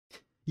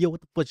Yo, what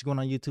the fuck's going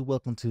on YouTube?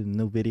 Welcome to the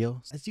new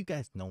video. As you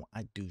guys know,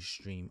 I do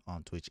stream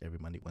on Twitch every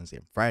Monday, Wednesday,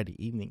 and Friday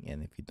evening.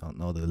 And if you don't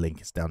know, the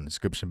link is down in the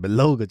description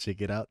below. Go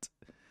check it out.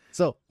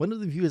 So one of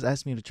the viewers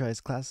asked me to try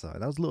his class out,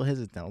 and I was a little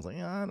hesitant. I was like,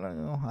 I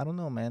don't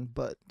know, man.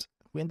 But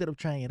we ended up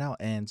trying it out,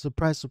 and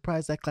surprise,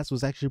 surprise, that class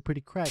was actually pretty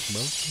cracked,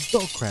 bro.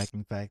 So cracked,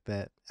 in fact,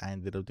 that I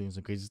ended up doing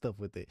some crazy stuff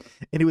with it.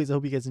 Anyways, I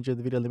hope you guys enjoyed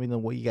the video. Let me know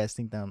what you guys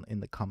think down in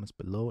the comments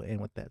below.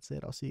 And with that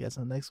said, I'll see you guys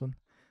on the next one.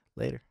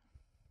 Later.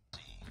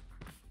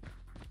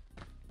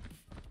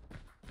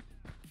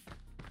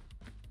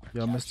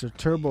 Yo, Mr.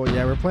 Turbo,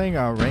 yeah, we're playing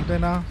ranked right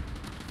now.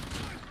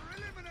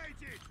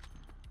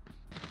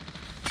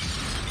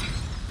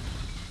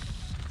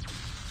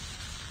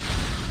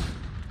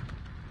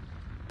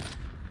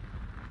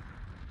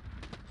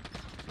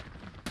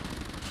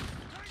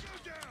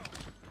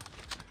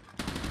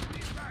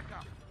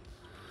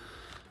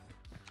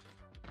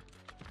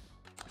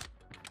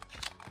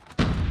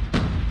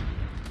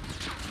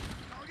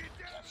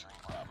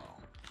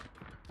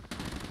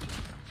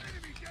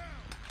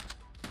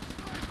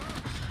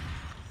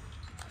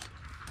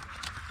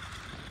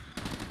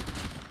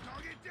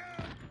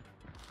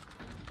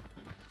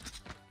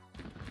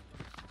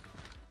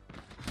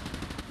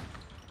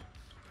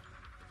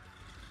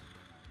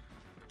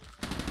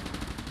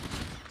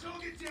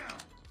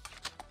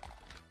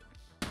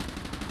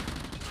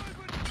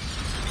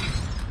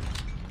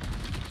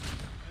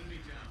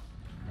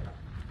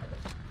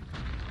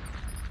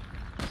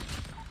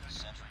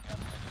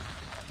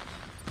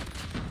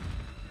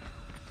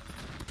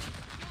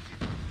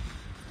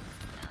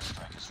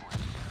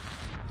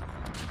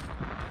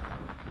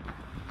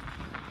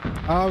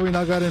 Oh, we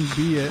not got him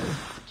B yet.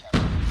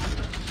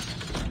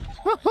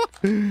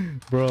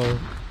 Bro.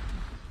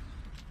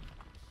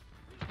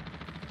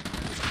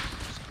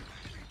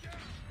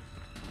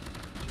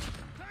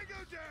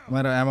 I'm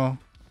out of ammo.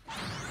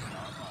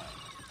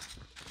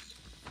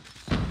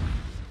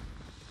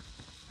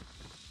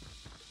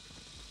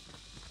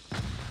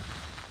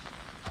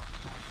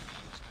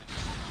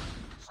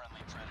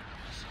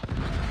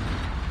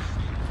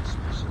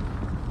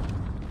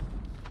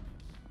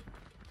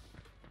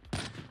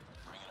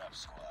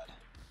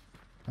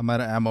 I'm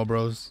out of ammo,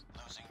 bros.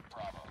 Losing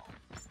Bravo.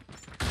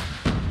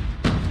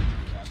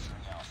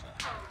 Capturing Alpha.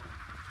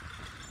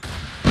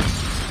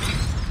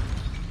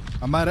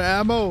 I'm out of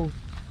ammo.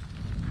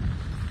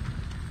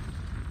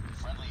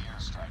 Friendly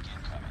airstrike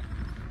incoming.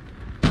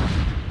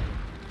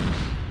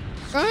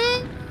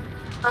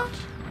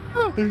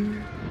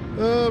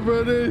 Oh,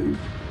 brother.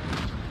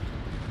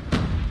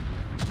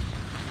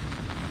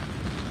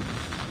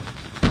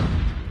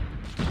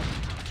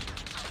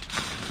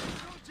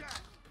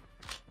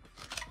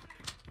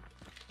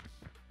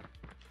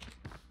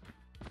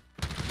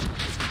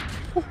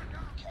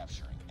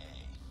 Capturing A.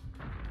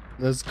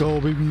 Let's go,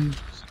 baby. Losing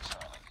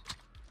Charlie.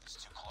 It's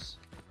too close.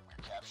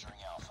 We're capturing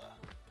Alpha.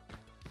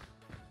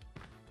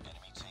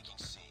 Enemy taking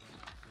C.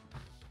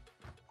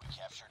 We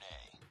captured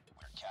A.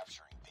 We're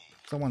capturing B.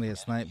 Someone get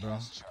sniped, bro.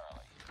 Charlie.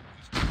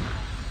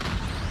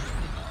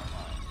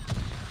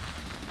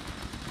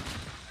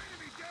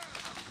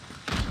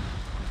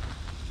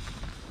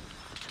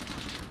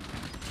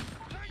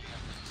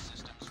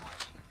 Systems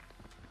ready.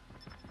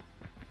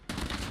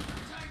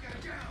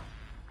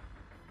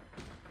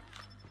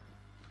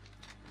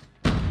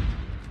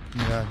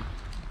 Yeah.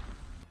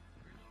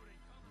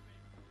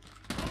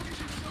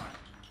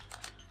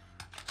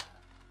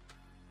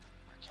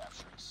 We're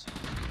capturing C.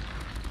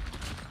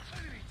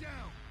 Enemy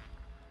down.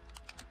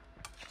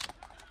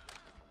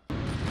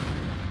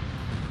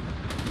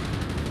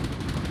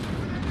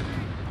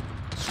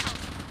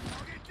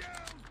 Target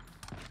down.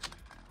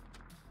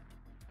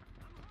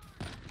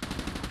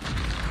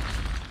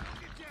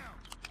 Target down.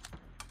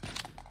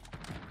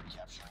 We're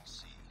capturing C.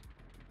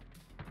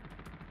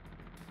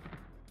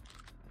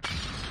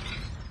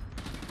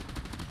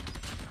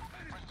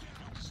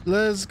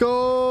 Let's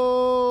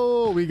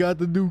go. We got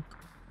the Duke.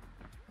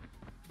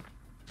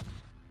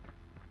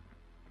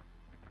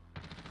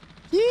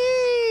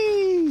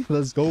 Yee!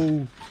 Let's go.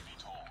 VTOL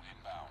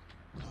inbound.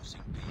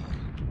 Losing B.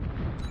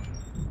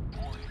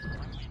 Warning,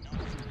 friendly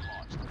nuke has been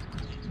launched.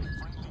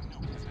 Friendly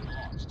nuke has been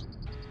launched.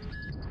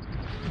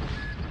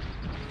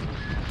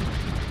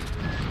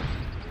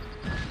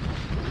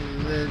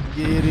 Let's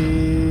get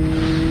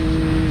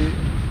it.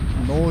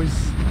 Noise.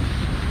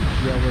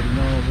 You already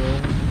know, bro.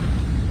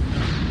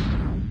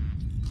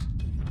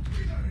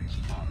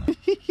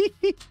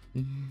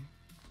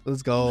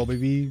 Let's go,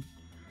 baby.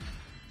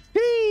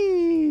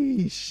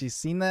 She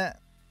seen that?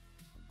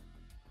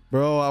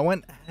 Bro, I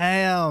went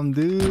ham,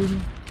 dude.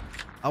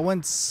 I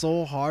went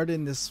so hard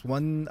in this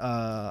one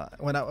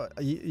when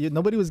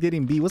nobody was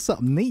getting B. What's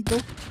up, Nate, though?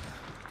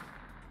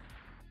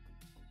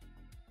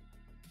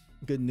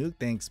 Good nuke,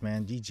 thanks,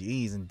 man.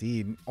 GG's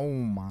indeed. Oh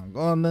my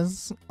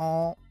goodness.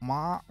 Oh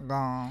my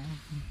god.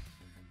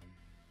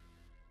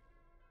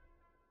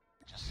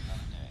 Just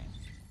another day.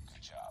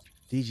 Good job.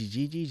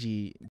 GG.